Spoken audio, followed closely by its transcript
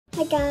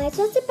Hi guys,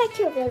 welcome back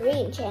to the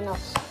reading channel.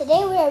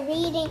 Today we are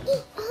reading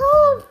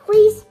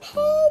Humphrey's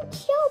Pet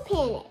Show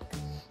Panic.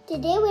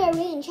 Today we are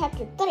reading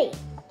chapter 3.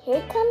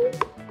 Here come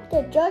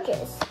the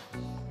judges.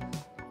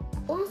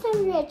 Last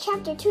time we read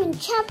chapter 2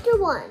 and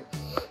chapter 1.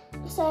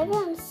 So if you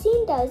haven't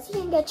seen those, you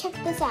can go check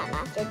this out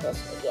after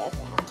this video if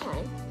you have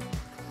time.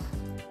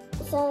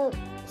 So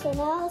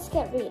now let's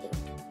get reading.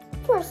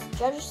 First, the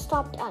judges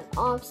stopped at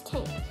Og's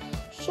tank.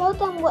 Show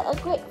them what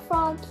a great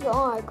frog you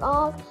are,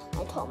 Og.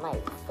 I told my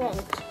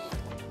friend,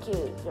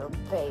 do your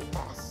very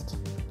best.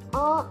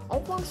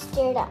 Everyone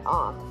stared at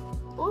Og.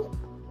 Og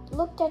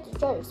looked at the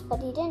judges, but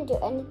he didn't do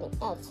anything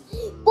else.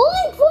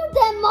 Boing for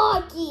them,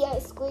 Oggy, I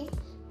squeaked.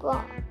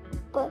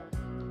 But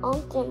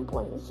Og didn't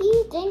boing.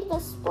 He didn't even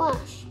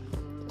splash.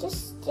 He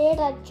just stared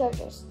at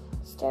judges.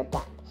 Stared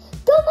back.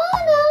 Come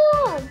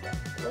on, Og,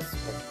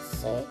 whispered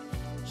Say.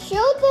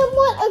 Show them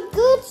what a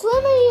good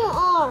swimmer you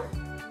are.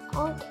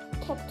 Og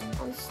kept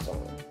on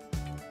staring.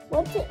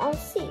 What did I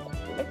see?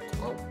 Looked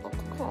at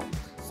the crowd.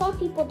 Saw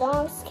people,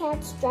 dogs,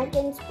 cats,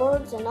 dragons,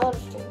 birds, and other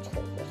strange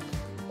creatures.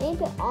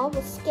 Maybe Og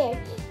was scared.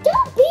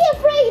 Don't be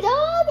afraid,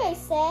 Og, I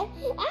said.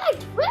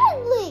 Act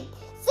friendly.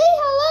 Say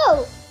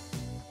hello.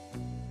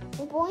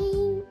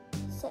 Boing,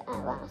 said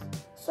at last.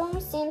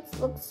 Stormy Sands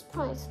looked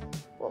surprised.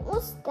 What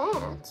was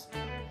that?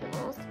 He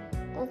asked.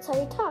 That's how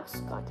he talks,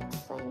 Scott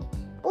explained.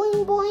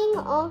 Boing,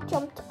 boing, Og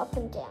jumped up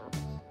and down.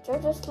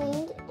 Judges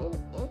leaned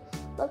and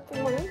looked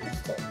more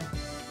interested.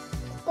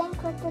 Then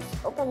Crackers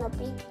opened her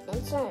beak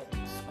and started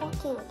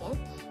squawking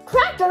again.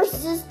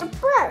 Crackers is the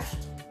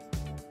first,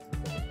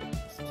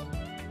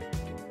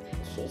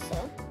 she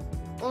said.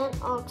 Then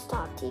Og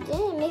stopped. He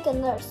didn't make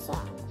another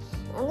sound.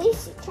 At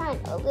least he tried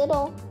a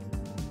little.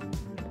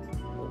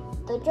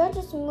 The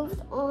judges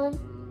moved on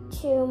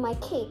to my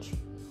cage.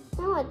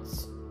 Now it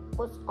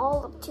was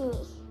all up to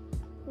me.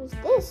 Who's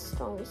this?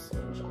 Stormy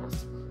Sage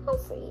asked.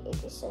 Humphrey,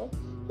 AJ said.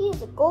 He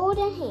is a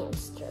golden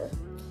hamster.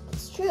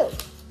 It's true.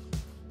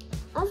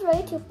 I was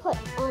ready to put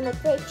on a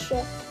great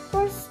show.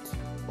 First,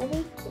 I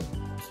reached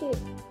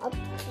up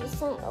to the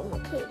side of my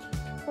cage,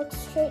 looked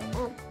straight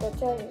at the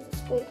judges and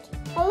squeaked,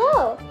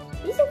 Hello!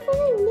 He's a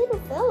funny little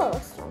fellow,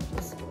 Stormy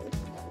said.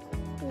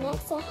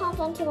 Next, I hopped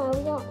onto my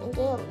wheel and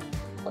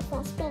did a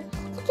fast spin.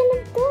 Let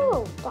him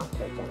go,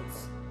 Dr.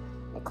 Jones.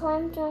 I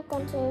climbed back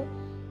onto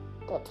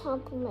the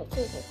top of my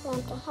cage and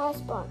climbed the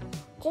highest bar.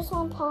 Just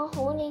one paw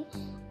holding,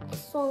 I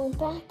swung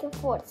back and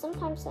forth.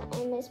 Sometimes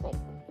I missed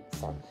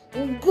myself.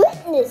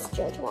 Goodness,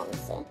 Judge Wong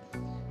said.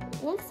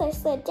 Next, I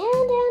slid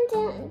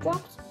down, and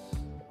dropped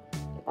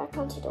back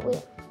onto the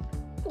wheel.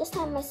 This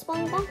time, I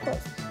spun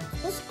backwards.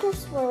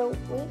 Whiskers were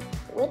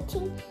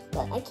witching,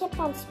 but I kept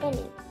on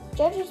spinning.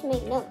 Judges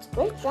made notes.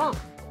 Great job,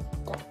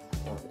 Dr.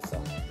 Wong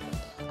said.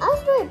 I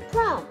was very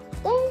proud.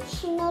 Then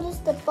she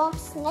noticed the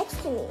box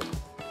next to me.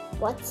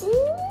 What's in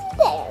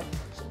there?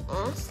 She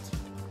asked.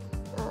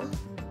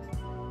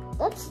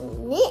 That's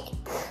Nick,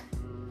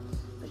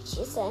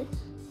 Richie said.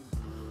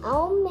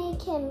 I'll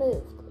make him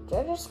move. The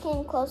judges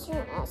came closer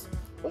and asked.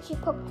 Richie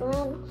poked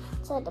around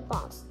inside the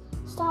box.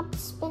 Stopped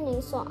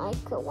spinning so I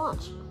could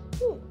watch.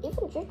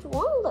 Even Judge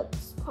Wong looked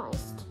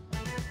surprised.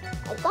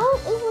 I thought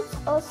it was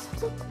a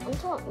stick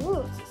until it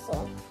moved, he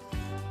said.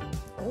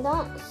 And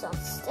that is a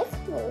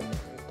stick moved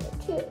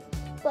too.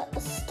 But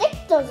a stick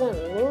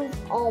doesn't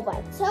move all by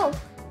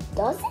itself,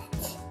 does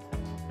it?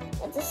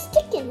 It's a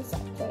stick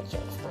inside, Richie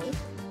explained.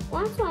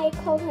 That's why I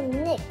called him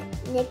Nick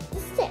the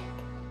Stick.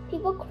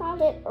 People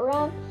crowded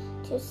around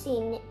to see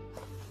Nick.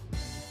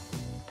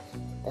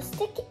 The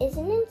stick is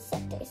an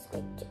insect, I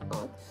squeaked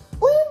on.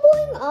 Boing,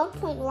 boing, Og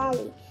pointed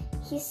loudly.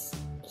 He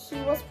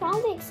was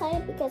probably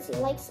excited because he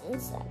likes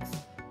insects.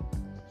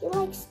 He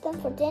likes them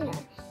for dinner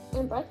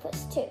and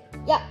breakfast too.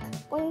 Yuck!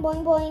 Boing,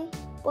 boing, boing.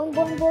 Boing,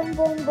 boing, boing,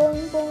 boing,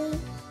 boing, boing.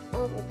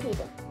 Og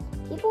repeated.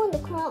 People in the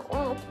crowd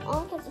laughed.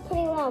 Og has a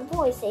pretty loud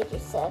voice, AJ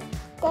said,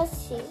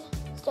 because he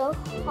still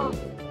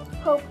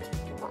hoped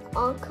that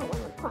Og could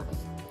win the prize.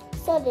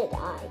 So did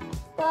I.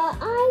 But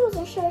I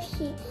wasn't sure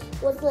he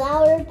was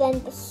louder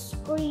than the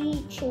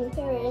screeching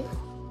parrot.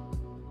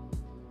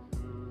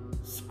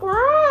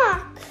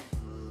 Squawk!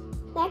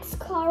 Next,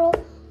 Carl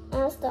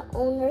asked the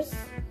owners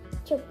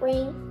to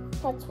bring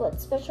pets with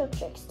special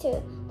tricks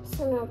to the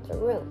center of the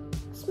room.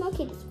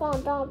 Smokey, the small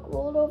dog,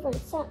 rolled over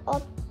and sat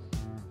up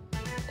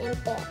in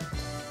bed.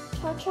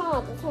 Cha-Cha,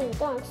 the tiny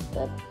dog,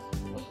 stood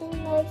on his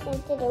legs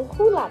and did a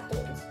hula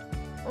dance.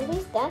 At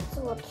least that's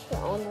what the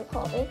owner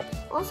called it.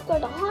 Oscar,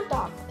 the hot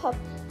dog pup,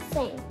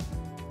 sang.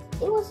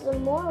 It was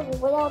more of a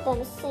wail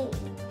than a sing.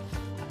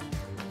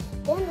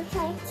 Then they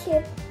tried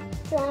to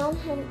drown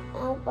him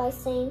out by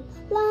saying,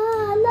 La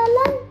la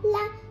la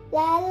la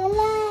la la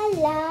la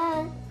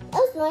la.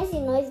 It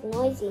was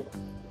noisy.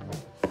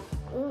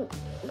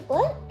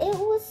 But it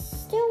was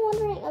still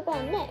wondering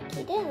about Nick.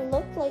 He didn't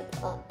look like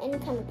any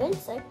kind of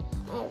insect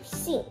I've ever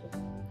seen.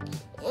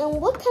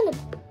 And what kind of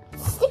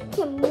stick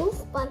can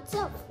move by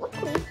itself?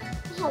 Luckily,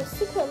 I have a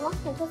secret lock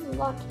that doesn't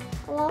lock.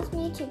 Allows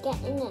me to get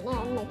in and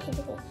out of my cage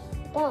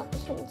without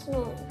him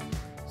knowing.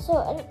 So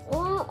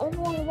while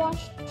everyone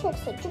watched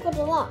tricks, I triggered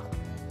the lock.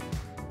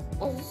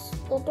 As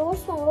the door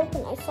swung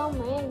open, I saw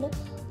Miranda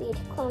lead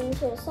Clem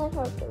into the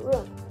center of the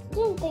room. I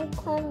didn't think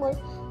Clem was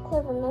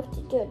clever enough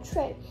to do a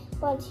trick,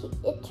 but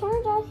it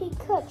turned out he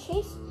could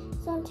chase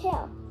his own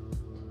tail.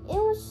 It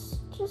was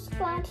just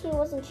glad he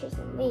wasn't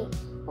chasing me.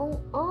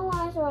 All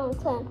eyes were on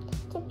Clem,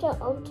 tiptoed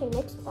over to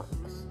Nick's box.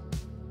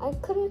 I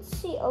couldn't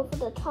see over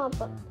the top,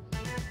 but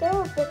there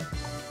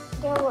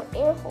were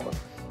air holes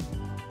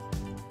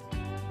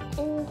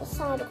in the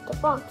side of the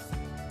box.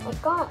 I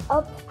got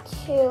up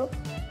to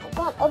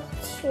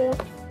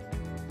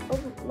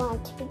my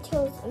tippy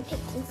toes and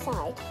peeked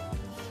inside.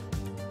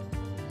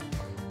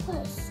 What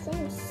a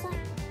strange sight.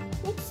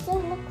 Nick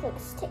still looked like a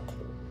stick,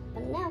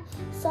 but now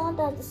saw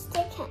that the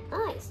stick had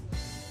eyes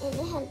and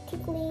it had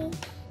twiggly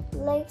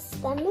legs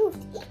that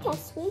moved. Eek,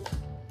 sweet.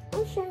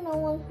 I'm sure no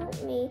one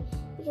hurt me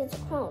because the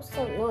crowd was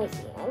so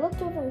noisy. I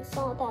looked over and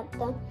saw that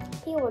the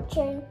people were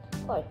cheering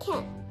for a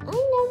cat.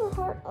 I never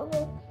heard of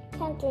a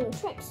cat doing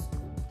tricks.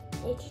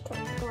 Nature told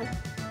me.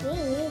 Me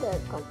neither,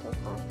 Grumpy.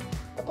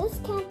 But this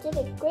cat did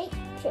a great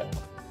trick.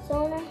 The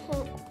owner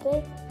had a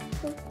big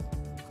hoop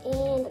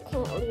and the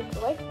cat leaped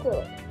right through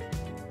it.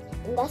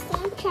 And that's the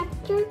end of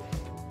chapter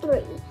 3.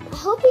 I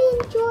hope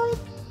you enjoyed,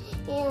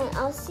 and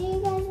I'll see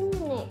you guys in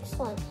the next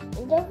one.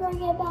 And don't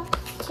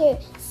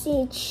forget to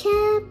see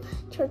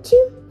chapter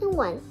 2 and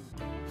 1.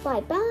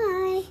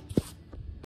 Bye-bye.